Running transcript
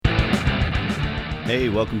Hey,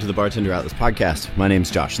 welcome to the Bartender Atlas podcast. My name's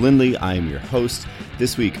Josh Lindley. I am your host.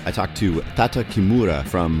 This week, I talked to Tata Kimura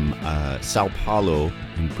from Sao Paulo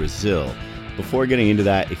in Brazil. Before getting into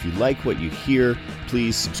that, if you like what you hear,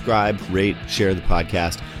 please subscribe, rate, share the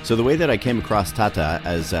podcast. So the way that I came across Tata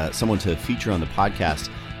as someone to feature on the podcast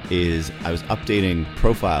is I was updating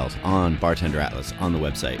profiles on Bartender Atlas on the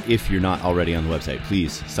website. If you're not already on the website,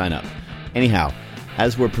 please sign up. Anyhow,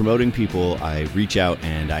 as we're promoting people, I reach out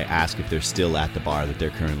and I ask if they're still at the bar that they're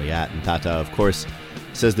currently at. And Tata, of course,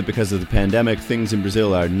 says that because of the pandemic, things in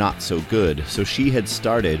Brazil are not so good. So she had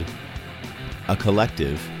started a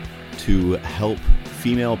collective to help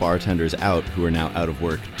female bartenders out who are now out of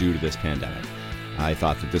work due to this pandemic. I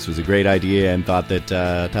thought that this was a great idea and thought that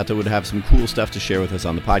Tata would have some cool stuff to share with us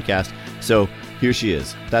on the podcast. So here she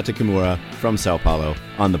is, Tata Kimura from Sao Paulo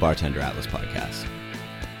on the Bartender Atlas podcast.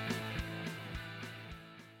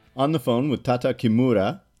 On the phone with Tata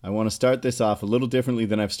Kimura, I want to start this off a little differently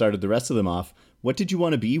than I've started the rest of them off. What did you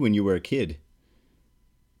want to be when you were a kid?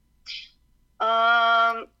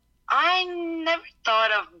 I never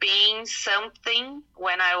thought of being something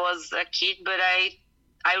when I was a kid, but I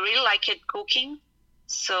really liked cooking.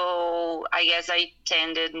 So I guess I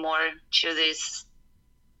tended more to this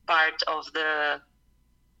part of the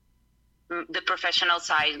professional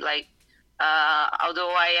side. Like,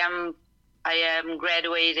 although I am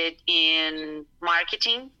graduated in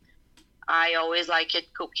marketing, I always liked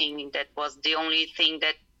cooking. That was the only thing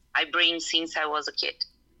that I bring since I was a kid.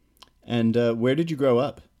 And where did you grow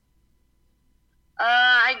up?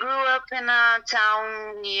 I grew up in a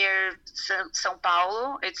town near São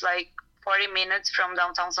Paulo. It's like 40 minutes from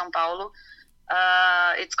downtown São Paulo.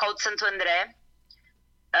 It's called Santo André.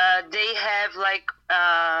 They have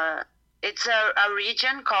it's a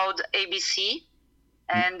region called ABC.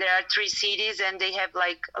 And there are 3 cities, and they have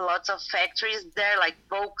lots of factories there, like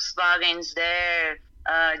Volkswagen's there,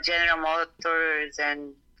 General Motors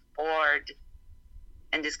and Ford,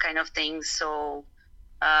 and this kind of things. So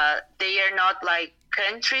they are not like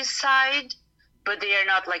countryside, but they are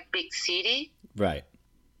not like big city. Right.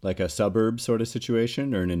 Like a suburb sort of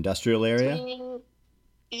situation or an industrial area?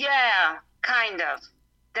 Yeah, kind of.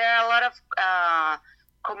 There are a lot of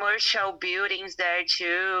commercial buildings there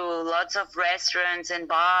too, lots of restaurants and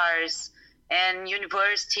bars and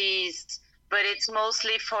universities, but it's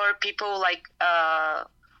mostly for people like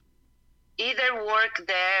either work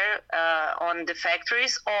there on the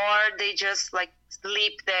factories, or they just like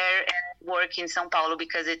sleep there and work in São Paulo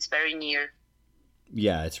because it's very near.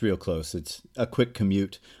 Yeah, it's real close. It's a quick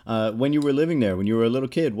commute. When you were living there, when you were a little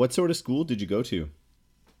kid, what sort of school did you go to?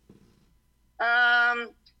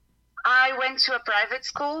 I went to a private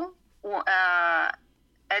school.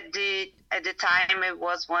 At the time, it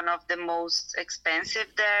was one of the most expensive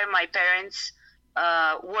there. My parents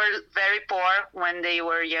were very poor when they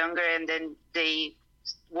were younger, and then they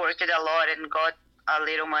worked a lot and got a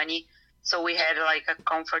little money. So we had like a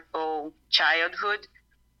comfortable childhood.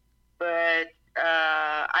 But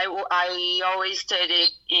I always studied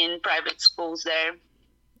in private schools there.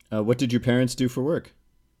 What did your parents do for work?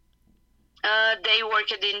 They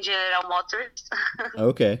worked in General Motors.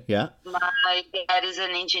 Okay, yeah. My dad is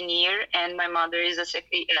an engineer, and my mother is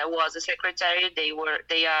was a secretary.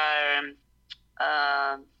 They are.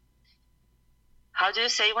 How do you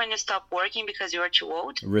say when you stop working because you are too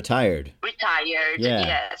old? Retired. Retired. Yeah.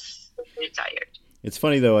 Yes, retired. It's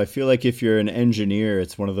funny though. I feel like if you're an engineer,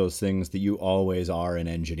 it's one of those things that you always are an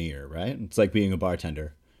engineer, right? It's like being a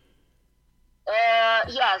bartender.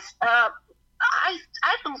 Yes.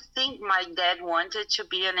 I don't think my dad wanted to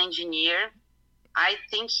be an engineer. I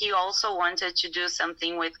think he also wanted to do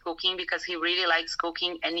something with cooking because he really likes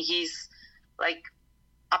cooking, and he's like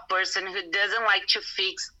a person who doesn't like to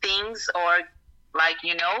fix things or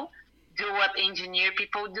do what engineer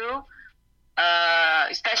people do,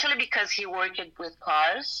 especially because he worked with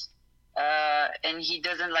cars, and he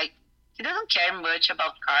doesn't care much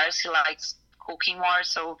about cars. He likes cooking more,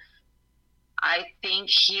 so I think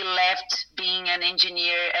he left being an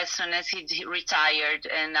engineer as soon as he retired,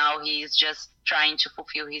 and now he's just trying to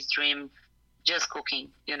fulfill his dream, just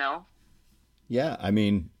cooking, Yeah, I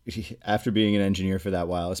mean, after being an engineer for that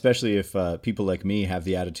while, especially if people like me have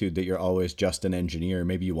the attitude that you're always just an engineer,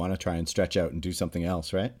 maybe you want to try and stretch out and do something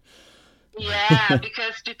else, right? Yeah,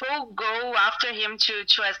 because people go after him to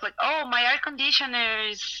ask like, oh, my air conditioner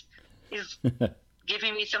is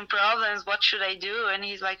giving me some problems. What should I do? And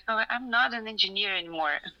he's like, oh, I'm not an engineer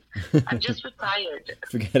anymore. I'm just retired.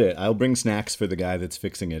 Forget it. I'll bring snacks for the guy that's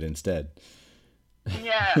fixing it instead.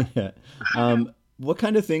 Yeah. What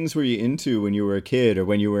kind of things were you into when you were a kid or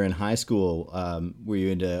when you were in high school? Were you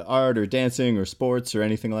into art or dancing or sports or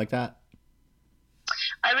anything like that?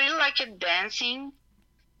 I really liked dancing.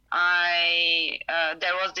 I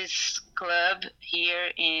there was this club here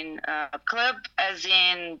in club, as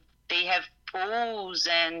in they have pools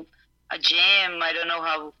and a gym. I don't know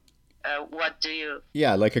how. What do you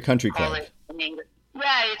Yeah, like a country call club. it in English?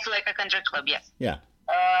 Yeah, it's like a country club. Yes. Yeah.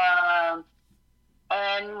 Um,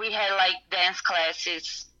 and we had like dance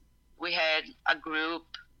classes. We had a group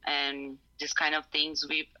and this kind of things.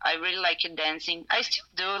 I really liked dancing. I still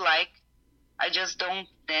do like. I just don't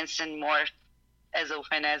dance anymore as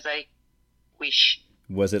often as I wish.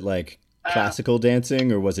 Was it like Uh, classical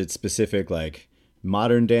dancing or was it specific like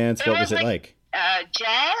modern dance? it What was was it like like?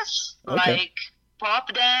 jazz, Okay. like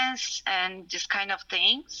pop dance, and this kind of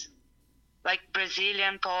things, like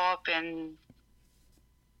Brazilian pop and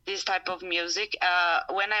this type of music.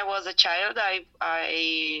 When I was a child, I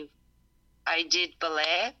did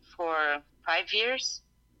ballet for 5 years,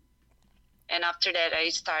 and after that, I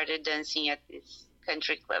started dancing at this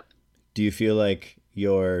country club. Do you feel like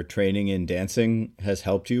your training in dancing has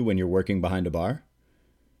helped you when you're working behind a bar?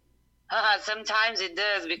 Sometimes it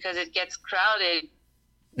does because it gets crowded.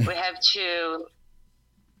 We have to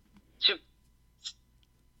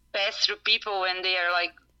pass through people when they are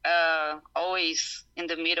like always in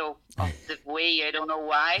the middle of the way. I don't know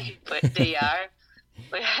why, but they are.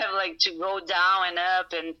 We have like to go down and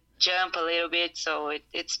up and jump a little bit, so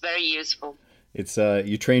it's very useful. It's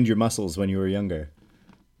you trained your muscles when you were younger.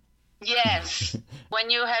 Yes, when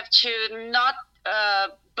you have to not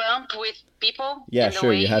bump with people Yeah, in the sure.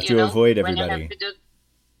 way, You have to avoid when you have everybody. to do,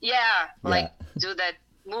 yeah, Yeah. like do that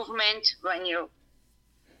movement when you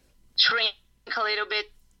drink a little bit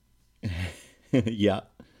Yeah.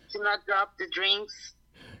 to not drop the drinks.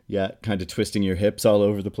 Yeah. Kind of twisting your hips all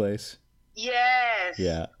over the place. Yes,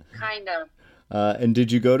 Yeah. kind of. And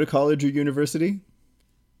did you go to college or university?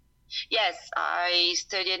 Yes, I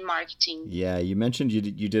studied marketing. Yeah, you mentioned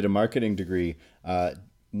you did a marketing degree.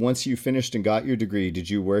 Once you finished and got your degree, did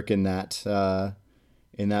you work in that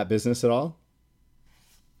business at all?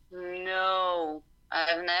 No,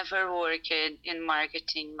 I've never worked in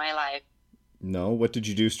marketing in my life. No. What did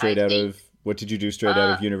you do I straight out think of What did you do straight out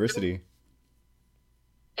uh, of university?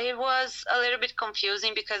 it was a little bit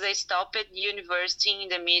confusing because I stopped at university in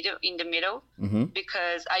the middle Mm-hmm.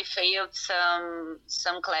 because I failed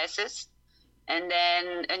some classes, and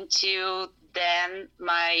then until then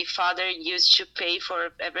my father used to pay for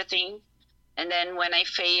everything, and then when I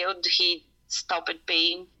failed he stopped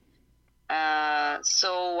paying.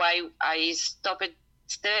 So I stopped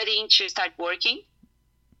studying to start working,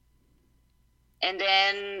 and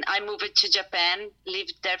then I moved to Japan,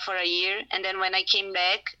 lived there for a year, and then when I came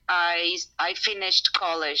back, I finished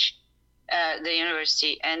college, the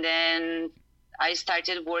university, and then I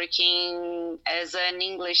started working as an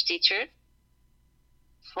English teacher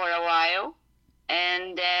for a while,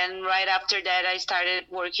 and then right after that, I started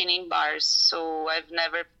working in bars. So I've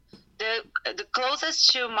never the closest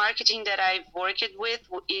to marketing that I've worked with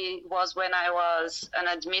was when I was an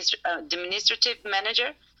administrative manager,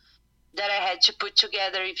 that I had to put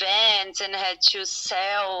together events and had to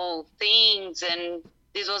sell things, and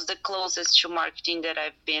this was the closest to marketing that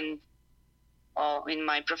I've been in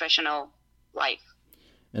my professional life.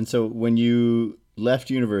 And so when you left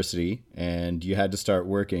university and you had to start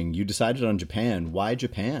working, you decided on Japan. Why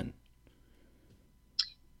Japan?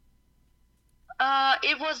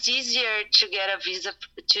 It was easier to get a visa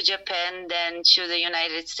to Japan than to the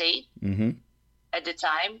United States Mm-hmm. at the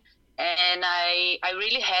time. And I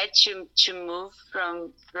really had to move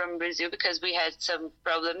from Brazil because we had some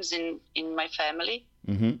problems in my family.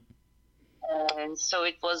 Mm-hmm. And so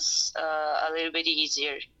it was a little bit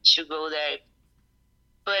easier to go there.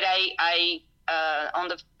 But I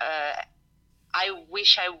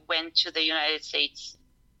wish I went to the United States.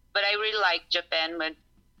 But I really like Japan. But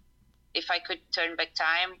if I could turn back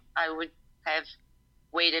time, I would have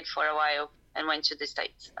waited for a while and went to the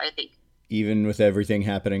States, I think. Even with everything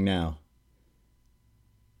happening now.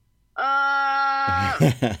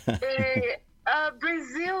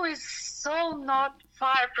 Brazil is so not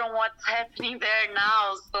far from what's happening there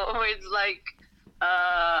now. So it's like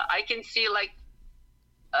I can see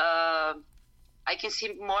I can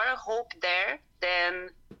see more hope there than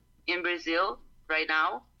in Brazil right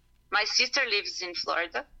now. My sister lives in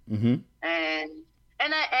Florida, Mm-hmm. and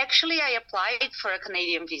I applied for a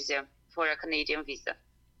Canadian visa,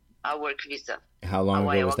 a work visa, How a long ago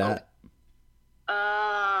while was ago. that?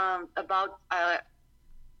 About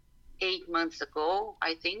 8 months ago,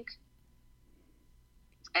 I think.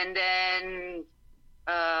 And then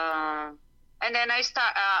I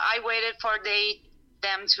waited for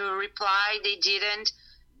them to reply. They didn't,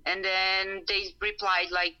 and then they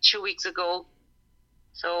replied like 2 weeks ago,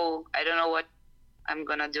 So I don't know what I'm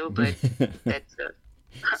gonna do, but that's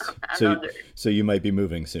So, another. so you might be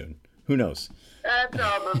moving soon. Who knows?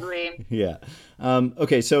 Probably. Yeah.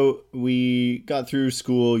 Okay, so we got through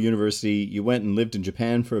school, university. You went and lived in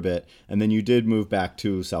Japan for a bit, and then you did move back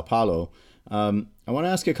to Sao Paulo. I want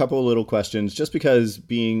to ask a couple of little questions, just because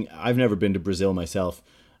I've never been to Brazil myself,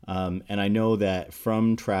 and I know that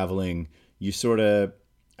from traveling, you sort of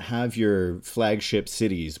have your flagship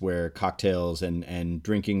cities where cocktails and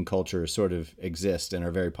drinking culture sort of exist and are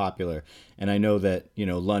very popular. And I know that,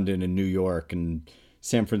 London and New York and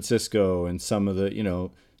San Francisco and some of the,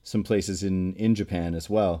 some places in Japan as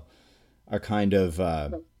well are kind of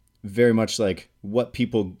very much like what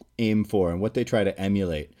people aim for and what they try to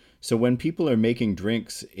emulate. So when people are making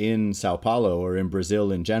drinks in Sao Paulo or in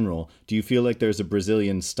Brazil in general, do you feel like there's a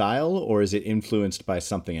Brazilian style or is it influenced by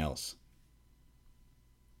something else?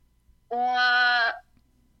 Uh,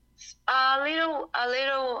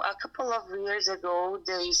 a couple of years ago,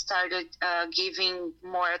 they started giving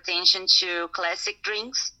more attention to classic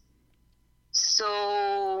drinks.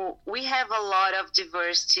 So we have a lot of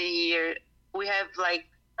diversity here. We have like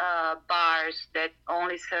bars that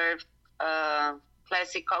only serve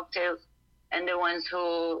classic cocktails, and the ones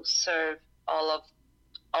who serve all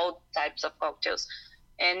types of cocktails.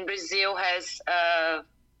 And Brazil has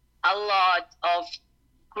a lot of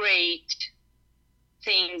great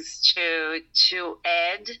things to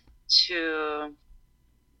add to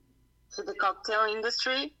to the cocktail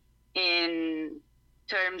industry in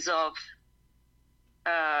terms of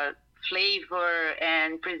uh, flavor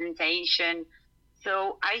and presentation.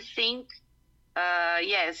 So I think,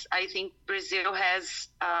 yes, I think Brazil has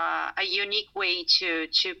a unique way to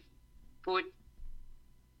put.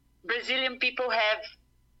 Brazilian people have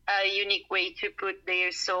a unique way to put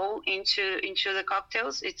their soul into the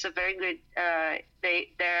cocktails. It's a very good.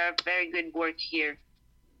 They're very good work here.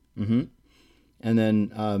 Mm-hmm. And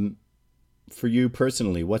then for you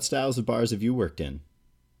personally, what styles of bars have you worked in?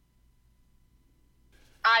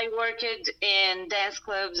 I worked in dance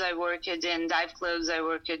clubs. I worked in dive clubs. I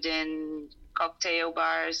worked in cocktail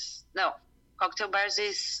bars. No, cocktail bars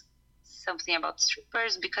is something about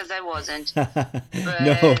strippers because I wasn't. No, But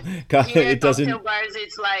here, it cocktail doesn't. bars,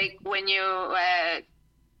 it's like when you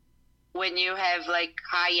have like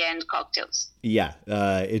high end cocktails. Yeah,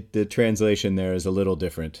 the translation there is a little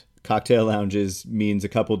different. Cocktail lounges means a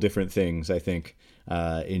couple different things, I think,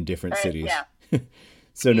 in different cities. Yeah.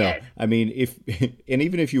 So no, Yes. I mean, if and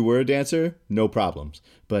even if you were a dancer, no problems.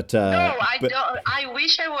 But No, I but don't. I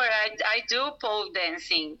wish I were. I do pole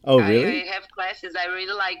dancing. oh, I really? have classes I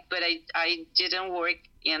really like, but I didn't work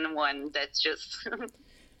in one. That's just.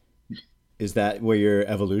 Is that where your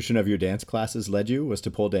evolution of your dance classes led you? Was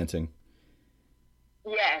to pole dancing?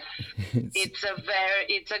 Yes, It's,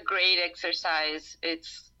 it's a great exercise.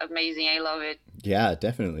 It's amazing. I love it. yeah,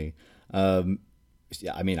 definitely. Um,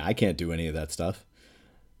 yeah, I mean, I can't do any of that stuff.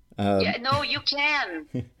 Yeah, no, you can.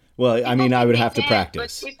 Well, I People mean, I think would they have to can't, but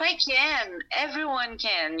practice. if I can, everyone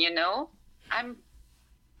can. I'm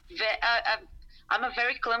I'm a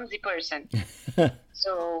very clumsy person.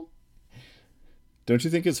 So Don't you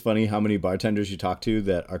think it's funny how many bartenders you talk to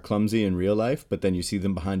that are clumsy in real life, but then you see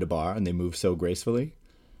them behind a bar and they move so gracefully?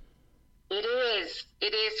 it is.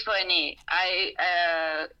 It is funny.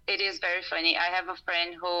 It is very funny. I have a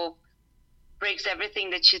friend who breaks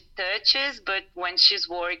everything that she touches, but when she's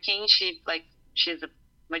working, she's a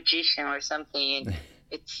magician or something. And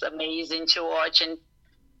it's amazing to watch, and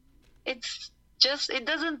it's just it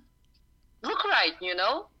doesn't look right.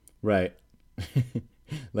 Right.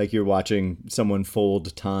 Like you're watching someone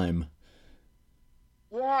fold time.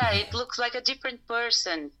 Yeah, it looks like a different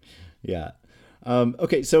person. Yeah.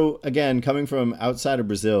 Okay, so again, coming from outside of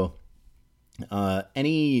Brazil,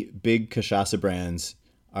 any big cachaça brands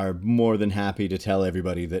are more than happy to tell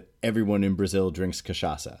everybody that everyone in Brazil drinks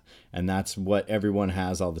cachaça, and that's what everyone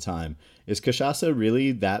has all the time. Is cachaça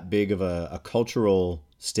really that big of a cultural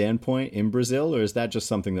standpoint in Brazil, or is that just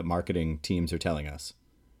something that marketing teams are telling us?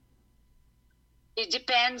 It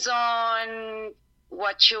depends on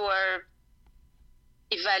what you are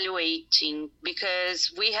evaluating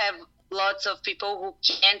because we have lots of people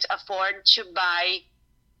who can't afford to buy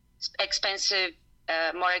expensive,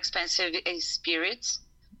 more expensive spirits.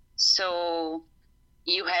 So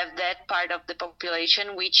you have that part of the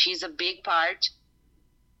population, which is a big part.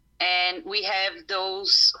 And we have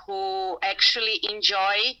those who actually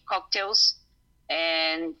enjoy cocktails,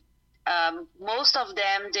 and most of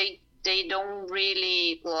them they don't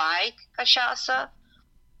really like cachaça.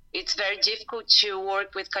 It's very difficult to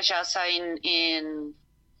work with cachaça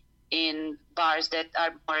in bars that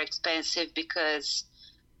are more expensive because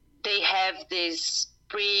they have this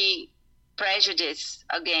prejudice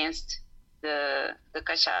against the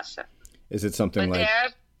cachaça. Is it something But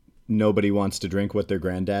like nobody wants to drink what their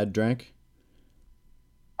granddad drank?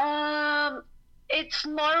 It's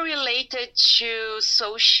more related to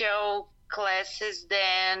social classes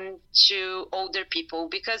than to older people,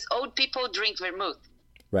 because old people drink vermouth,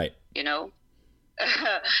 Right. you know.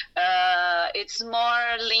 It's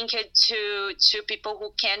more linked to people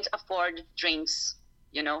who can't afford drinks,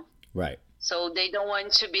 you know. Right. So they don't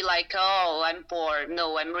want to be like, oh, I'm poor.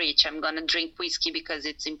 No, I'm rich. I'm gonna drink whiskey because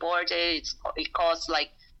it's imported. It costs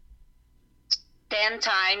like 10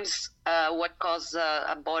 times what costs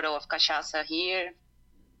a bottle of cachaça here.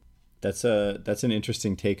 That's an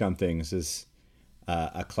interesting take on things, is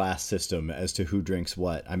a class system as to who drinks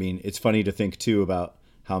what. I mean, it's funny to think too about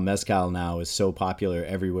how mezcal now is so popular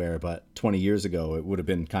everywhere, but 20 years ago it would have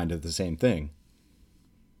been kind of the same thing.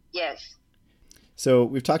 Yes. So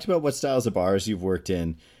we've talked about what styles of bars you've worked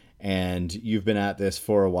in, and you've been at this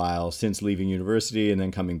for a while since leaving university and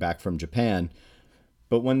then coming back from Japan.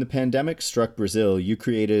 But when the pandemic struck Brazil, you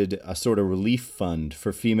created a sort of relief fund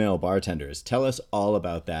for female bartenders. Tell us all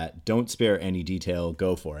about that. Don't spare any detail.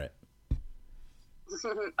 Go for it.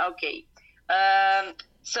 Okay.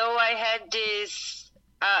 So I had this.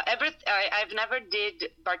 I've never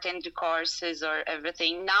did bartender courses or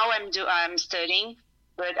everything. Now I'm studying,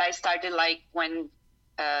 but I started like when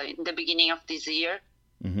in the beginning of this year.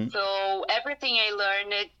 Mm-hmm. So everything I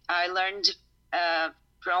learned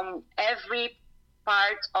from every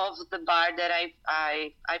part of the bar that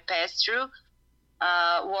I passed through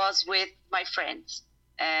was with my friends,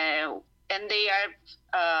 and they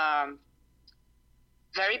are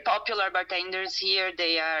very popular bartenders here.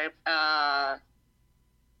 They are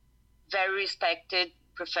very respected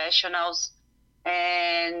professionals,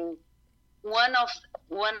 and one of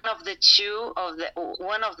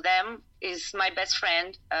them is my best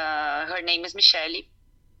friend. Her name is Michele,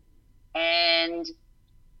 and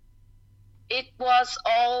it was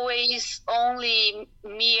always only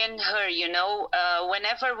me and her, you know.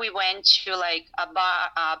 Whenever we went to like a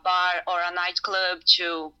bar or a nightclub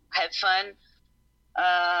to have fun,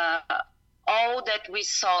 all that we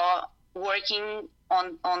saw working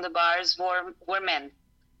on the bars were men.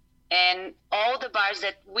 And all the bars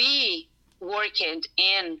that we worked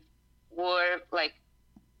in were like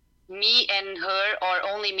me and her, or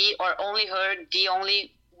only me or only her, the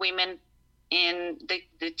only women in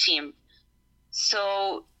the team.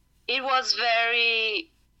 So it was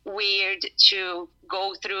very weird to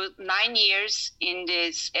go through 9 years in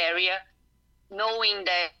this area, knowing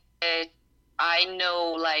that I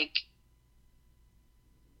know like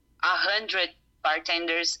 100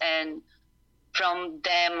 bartenders, and from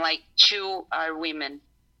them like 2 are women.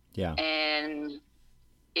 Yeah. And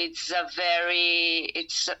it's very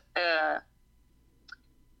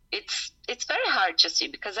hard to see,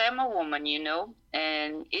 because I'm a woman, you know,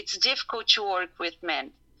 and it's difficult to work with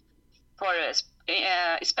men for us,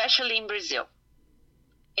 especially in Brazil.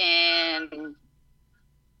 And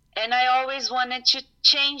I always wanted to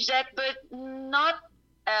change that, but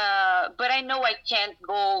I know I can't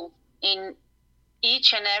go in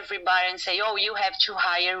each and every bar and say, oh, you have to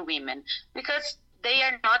hire women, because they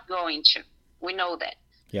are not going to. We know that.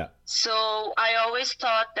 Yeah. So I always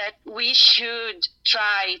thought that we should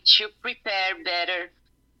try to prepare better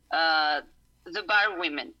the bar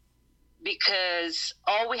women, because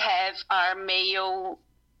all we have are male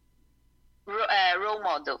role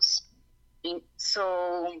models.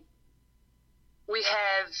 So we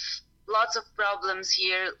have lots of problems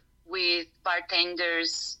here with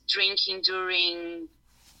bartenders drinking during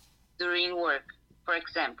work, for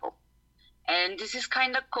example. And this is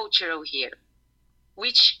kind of cultural here,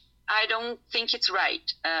 which I don't think it's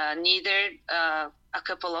right. Neither a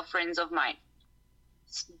couple of friends of mine.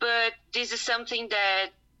 But this is something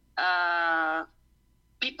that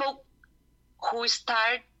people who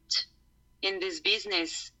start in this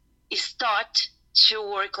business is taught to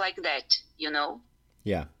work like that, you know?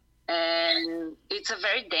 Yeah. And it's a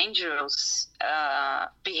very dangerous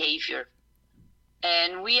behavior.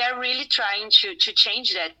 And we are really trying to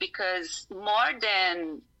change that, because more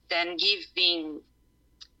than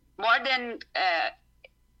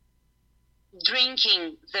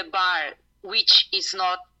drinking the bar, which it's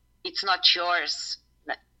not yours,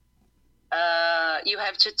 you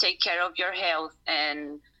have to take care of your health,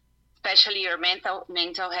 and especially your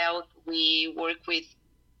mental health. We work with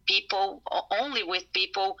people, only with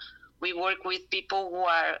people. We work with people who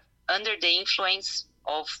are under the influence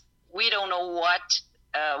of, we don't know what.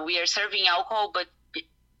 We are serving alcohol, but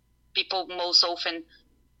people most often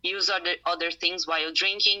use other things while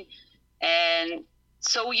drinking. And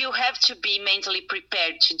So you have to be mentally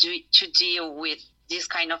prepared to deal with this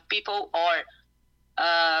kind of people or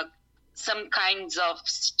some kinds of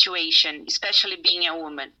situation, especially being a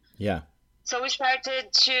woman. Yeah. So we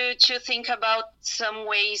started to think about some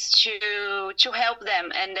ways to help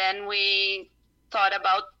them, and then we thought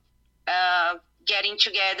about getting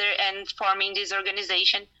together and forming this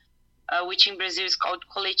organization, which in Brazil is called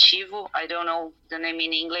Coletivo. I don't know the name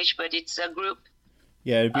in English, but it's a group.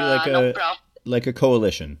 Yeah, it'd be like a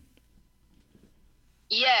coalition.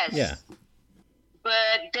 Yes. Yeah.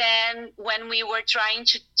 But then when we were trying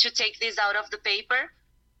to take this out of the paper,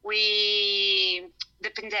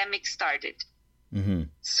 the pandemic started. Mm-hmm.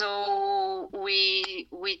 So we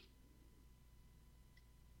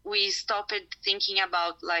stopped thinking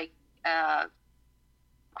about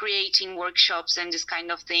creating workshops and this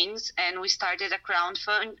kind of things, and we started a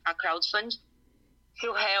crowdfund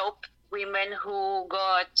to help women who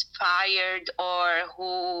got fired or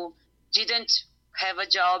who didn't have a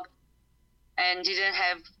job and didn't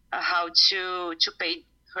have how to pay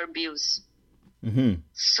her bills. Mm-hmm.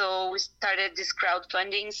 So we started this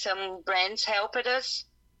crowdfunding. Some brands helped us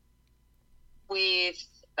with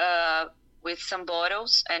some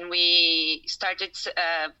bottles, and we started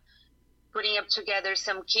putting up together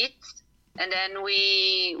some kits, and then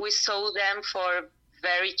we sold them for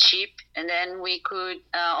very cheap, and then we could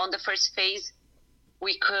on the first phase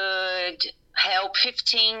we could help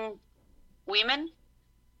 15 women,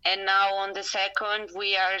 and now on the second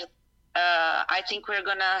we are I think we're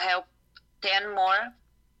gonna help 10 more.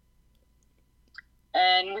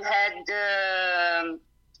 And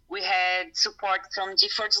we had support from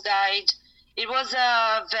Gifford's Guide. It was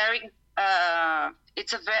a very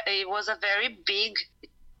it was a very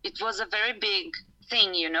big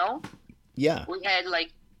thing, you know. Yeah. We had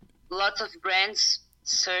lots of brands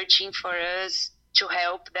searching for us to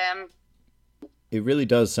help them. It really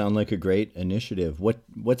does sound like a great initiative.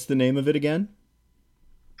 What's the name of it again?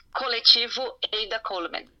 Coletivo Ada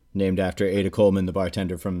Coleman. Named after Ada Coleman, the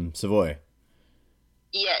bartender from Savoy.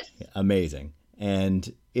 Yes. Amazing.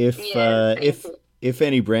 And if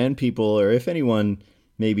any brand people or if anyone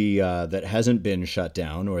maybe that hasn't been shut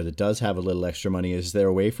down or that does have a little extra money, is there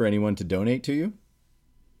a way for anyone to donate to you?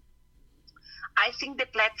 I think the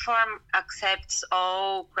platform accepts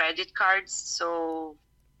all credit cards, so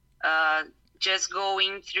just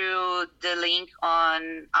going through the link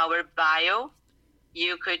on our bio,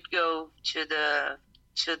 you could go to the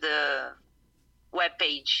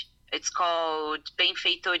webpage. It's called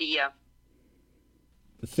Benfeitoria.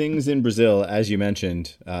 Things in Brazil, as you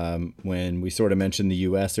mentioned, when we sort of mentioned the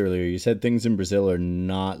U.S. earlier, you said things in Brazil are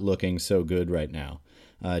not looking so good right now.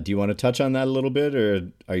 Do you want to touch on that a little bit,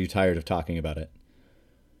 or are you tired of talking about it?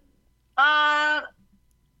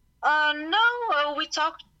 No, we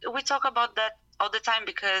talk about that all the time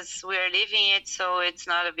because we are living it, so it's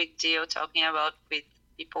not a big deal talking about with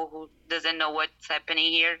people who doesn't know what's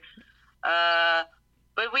happening here.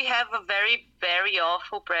 But we have a very, very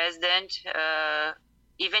awful president.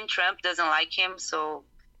 Even Trump doesn't like him, so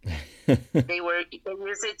they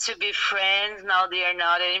used it to be friends. Now they are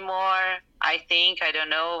not anymore. I think. I don't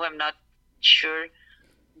know. I'm not sure.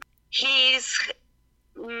 He's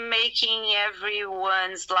making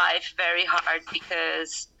everyone's life very hard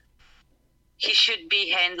because he should be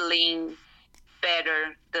handling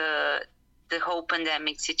better the whole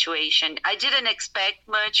pandemic situation. I didn't expect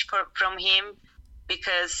much from him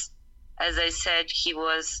because, as I said,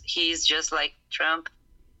 he's just like Trump,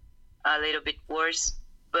 a little bit worse.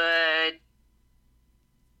 But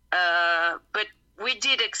we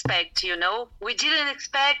did expect, we didn't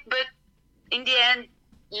expect, but in the end,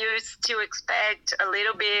 you still expect a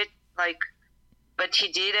little bit, but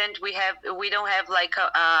he didn't. We don't have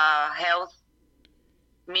a health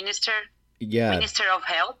minister. Yeah. Minister of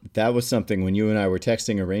Health. That was something when you and I were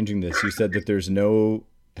texting arranging this. You said that there's no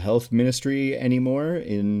health ministry anymore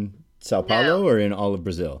in Sao Paulo or in all of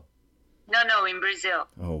Brazil? No, in Brazil.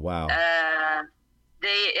 Oh, wow.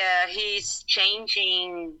 He's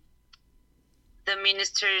changing the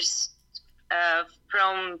ministers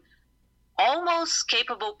from almost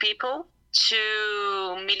capable people to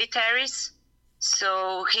militaries.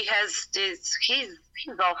 So he has this. He's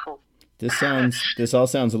awful. This all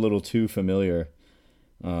sounds a little too familiar.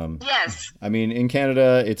 Yes. I mean, in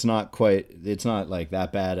Canada, it's not like that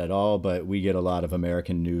bad at all, but we get a lot of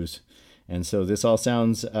American news. And so this all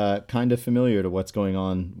sounds kind of familiar to what's going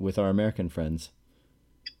on with our American friends.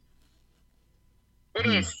 It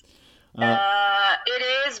is. It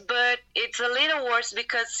is, but it's a little worse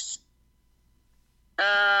because,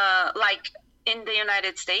 in the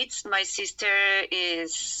United States, my sister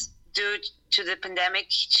is due to the pandemic,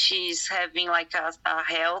 she's having like a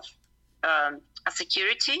health, a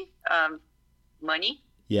security money,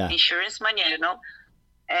 insurance money, I don't know.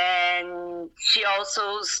 And she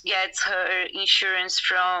also gets her insurance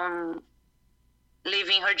from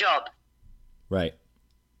leaving her job. Right.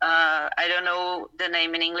 I don't know the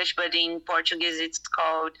name in English, but in Portuguese it's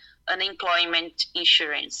called unemployment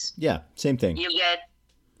insurance. Yeah, same thing. You get,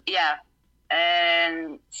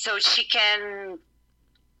 and so she can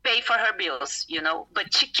pay for her bills,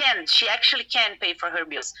 but she actually can pay for her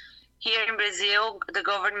bills. Here in Brazil, the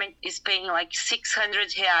government is paying like 600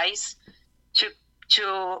 reais to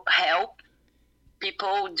help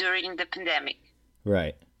people during the pandemic.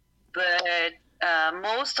 Right. But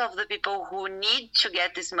most of the people who need to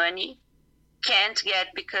get this money can't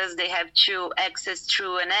get because they have to access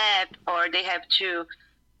through an app, or they have to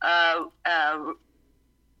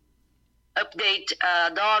update a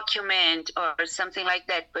document or something like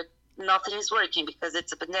that. But nothing is working because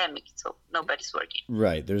it's a pandemic, so nobody's working.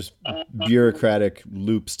 Right. There's bureaucratic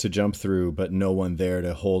loops to jump through, but no one there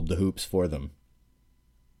to hold the hoops for them.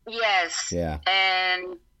 Yes. Yeah.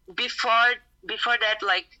 And before that,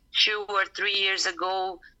 like 2 or 3 years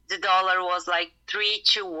ago, the dollar was like 3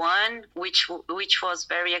 to 1, which was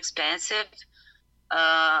very expensive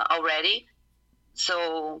already.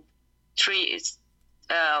 So $1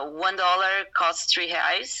 costs 3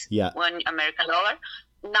 reais. Yeah. 1 American dollar.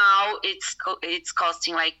 Now it's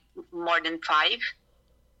costing like more than 5.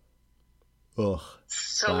 Ugh.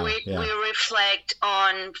 So wow. we reflect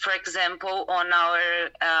on, for example, on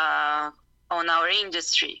our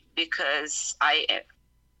industry, because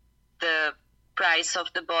the price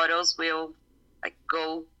of the bottles will like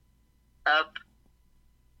go up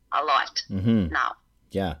a lot now.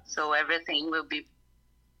 Yeah. So everything will be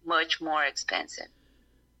much more expensive.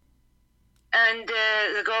 And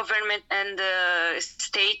the government and the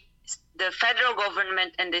federal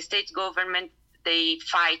government and the state government, they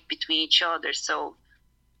fight between each other. So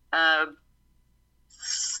they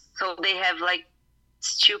have like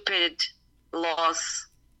stupid laws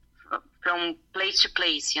from place to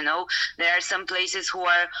place. There are some places who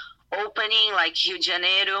are opening, like Rio de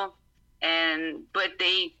Janeiro, but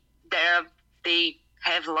they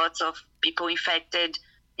have lots of people infected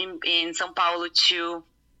in São Paulo too.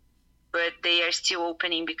 But they are still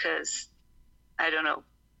opening because, I don't know.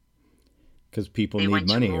 Because people they need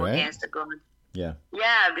money, to go right? Against the government. Yeah.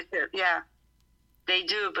 Yeah, they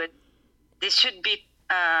do. But this should be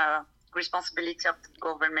responsibility of the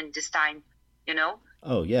government this time,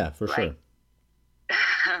 Oh, yeah, for sure.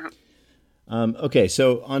 Okay,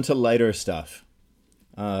 so on to lighter stuff.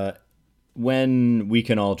 When we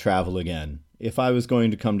can all travel again, if I was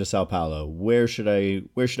going to come to Sao Paulo, where should I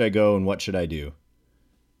go and what should I do?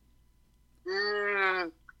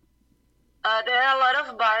 There are a lot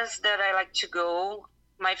of bars that I like to go.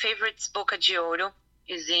 My favorite is Boca de Ouro.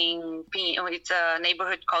 It's a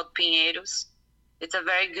neighborhood called Pinheiros. It's a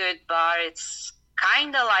very good bar. It's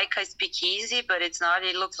kind of like a speakeasy, but it's not.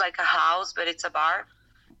 It looks like a house, but it's a bar.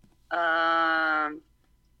 And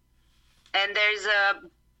there's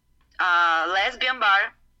a lesbian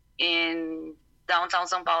bar in downtown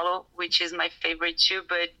São Paulo, which is my favorite too,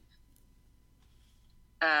 but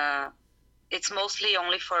it's mostly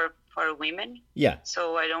only for women. Yeah.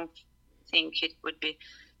 So I don't think it would be.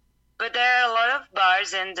 But there are a lot of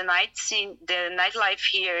bars, and the nightlife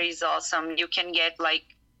here is awesome. You can get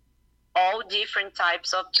like all different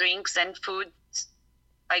types of drinks and food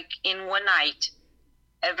like in one night.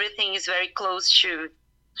 Everything is very close to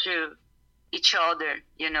each other,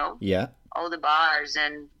 Yeah. All the bars,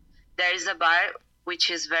 and there is a bar which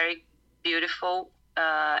is very beautiful,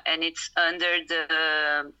 and it's under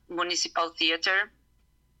the Municipal Theater.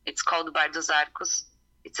 It's called Bar dos Arcos.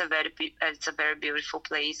 It's a very beautiful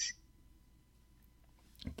place.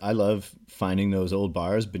 I love finding those old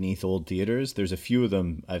bars beneath old theaters. There's a few of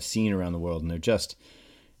them I've seen around the world, and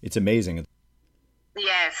it's amazing.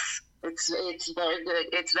 Yes, it's very good.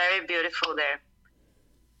 It's very beautiful there.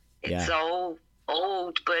 It's all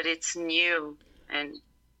old, but it's new, and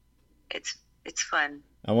it's fun.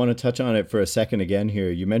 I want to touch on it for a second again here.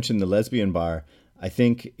 You mentioned the lesbian bar. I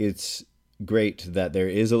think it's great that there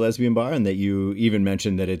is a lesbian bar, and that you even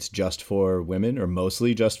mentioned that it's just for women, or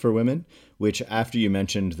mostly just for women, which after you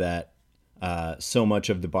mentioned that so much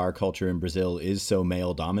of the bar culture in Brazil is so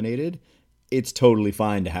male dominated, it's totally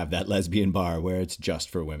fine to have that lesbian bar where it's just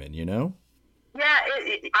for women, Yeah,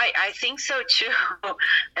 I think so too.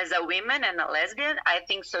 As a woman and a lesbian, I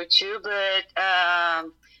think so too. But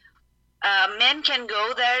men can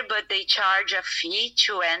go there, but they charge a fee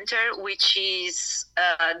to enter, which is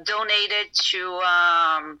donated to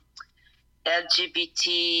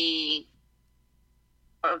LGBT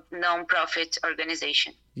non-profit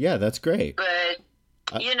organization. Yeah, that's great. But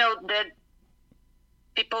that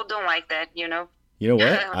people don't like that. You know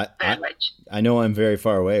what? I know I'm very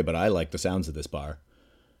far away, but I like the sounds of this bar.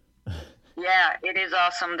 Yeah, it is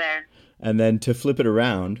awesome there. And then to flip it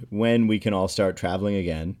around, when we can all start traveling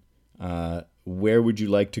again, where would you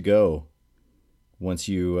like to go once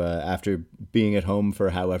you, after being at home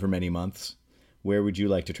for however many months, where would you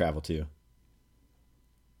like to travel to?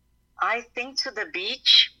 I think to the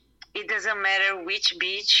beach. It doesn't matter which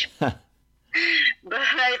beach, but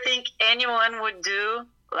I think anyone would do.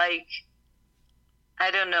 Like, I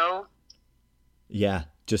don't know. Yeah,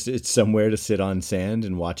 just it's somewhere to sit on sand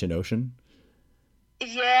and watch an ocean.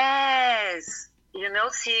 Yes,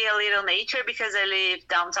 see a little nature because I live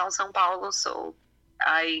downtown São Paulo, so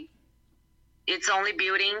it's only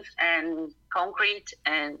buildings and concrete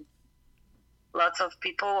and lots of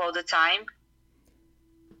people all the time.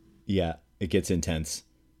 Yeah, it gets intense.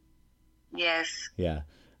 Yes. Yeah.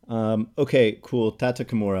 Okay, cool. Tata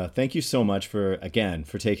Kimura, thank you so much for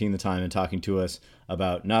taking the time and talking to us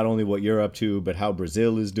about not only what you're up to, but how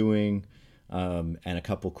Brazil is doing, and a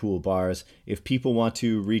couple cool bars. If people want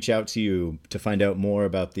to reach out to you to find out more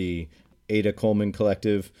about the Ada Coleman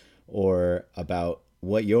Collective or about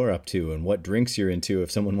what you're up to and what drinks you're into,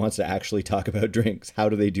 if someone wants to actually talk about drinks, how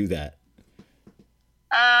do they do that?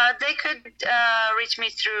 They could reach me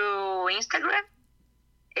through Instagram.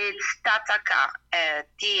 It's Tataka,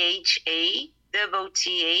 THATTAK.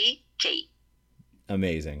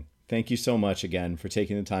 Amazing. Thank you so much again for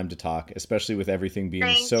taking the time to talk, especially with everything being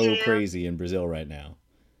Thank so you. Crazy in Brazil right now.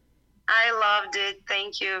 I loved it.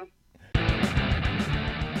 Thank you.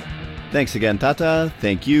 Thanks again, Tata.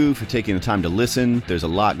 Thank you for taking the time to listen. There's a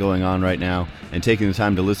lot going on right now, and taking the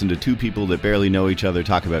time to listen to two people that barely know each other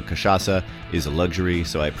talk about cachaça is a luxury,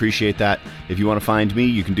 so I appreciate that. If you want to find me,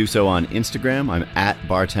 you can do so on Instagram. I'm at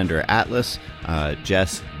Bartender Atlas.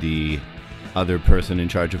 Jess, the other person in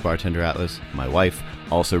charge of Bartender Atlas, my wife,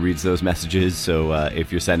 also reads those messages, so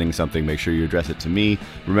if you're sending something, make sure you address it to me.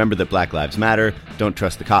 Remember that Black Lives Matter, don't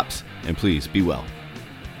trust the cops, and please be well.